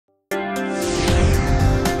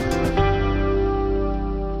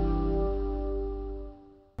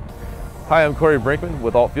Hi, I'm Corey Brinkman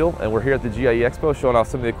with AltFuel, and we're here at the GIE+EXPO showing off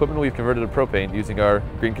some of the equipment we've converted to propane using our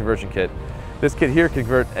green conversion kit. This kit here can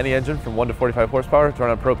convert any engine from 1 to 45 horsepower to run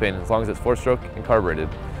on propane as long as it's 4-stroke and carbureted.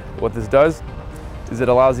 What this does is it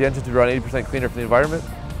allows the engine to run 80% cleaner for the environment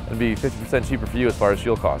and be 50% cheaper for you as far as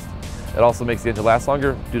fuel cost. It also makes the engine last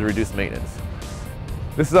longer due to reduced maintenance.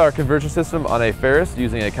 This is our conversion system on a Ferris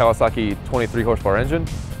using a Kawasaki 23 horsepower engine,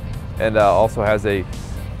 and also has a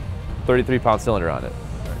 33-pound cylinder on it.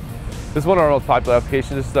 This is one of our most popular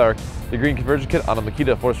applications. This is the green conversion kit on a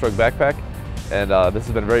Makita 4-stroke backpack, and this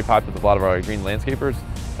has been very popular with a lot of our green landscapers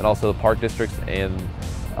and also the park districts and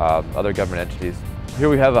other government entities. Here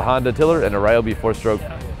we have a Honda tiller and a Ryobi 4-stroke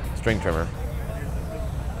string trimmer.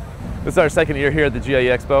 This is our second year here at the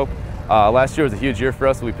GIE+EXPO. Last year was a huge year for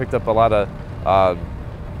us. We picked up a lot of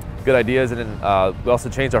good ideas, and we also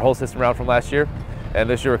changed our whole system around from last year. And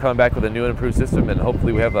this year we're coming back with a new and improved system, and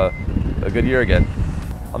hopefully we have a good year again.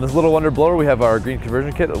 On this little wonder blower, we have our green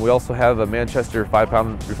conversion kit, and we also have a Manchester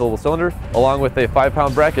 5-pound refillable cylinder, along with a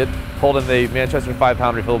 5-pound bracket holding the Manchester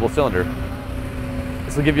 5-pound refillable cylinder.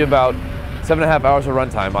 This will give you about 7.5 hours of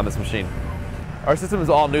runtime on this machine. Our system is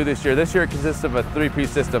all new this year. This year it consists of a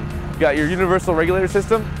 3-piece system. You got your universal regulator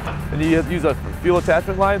system, and you use a fuel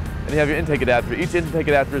attachment line, and you have your intake adapter. Each intake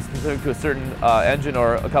adapter is specific to a certain engine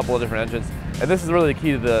or a couple of different engines, and this is really the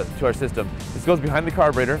key to our system. This goes behind the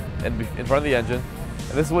carburetor and in front of the engine,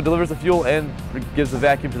 and this is what delivers the fuel and gives the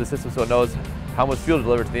vacuum to the system so it knows how much fuel to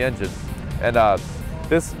deliver to the engine. And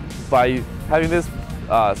by having this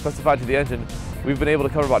specified to the engine, we've been able to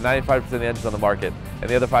cover about 95% of the engines on the market, and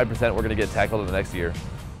the other 5% we're going to get tackled in the next year.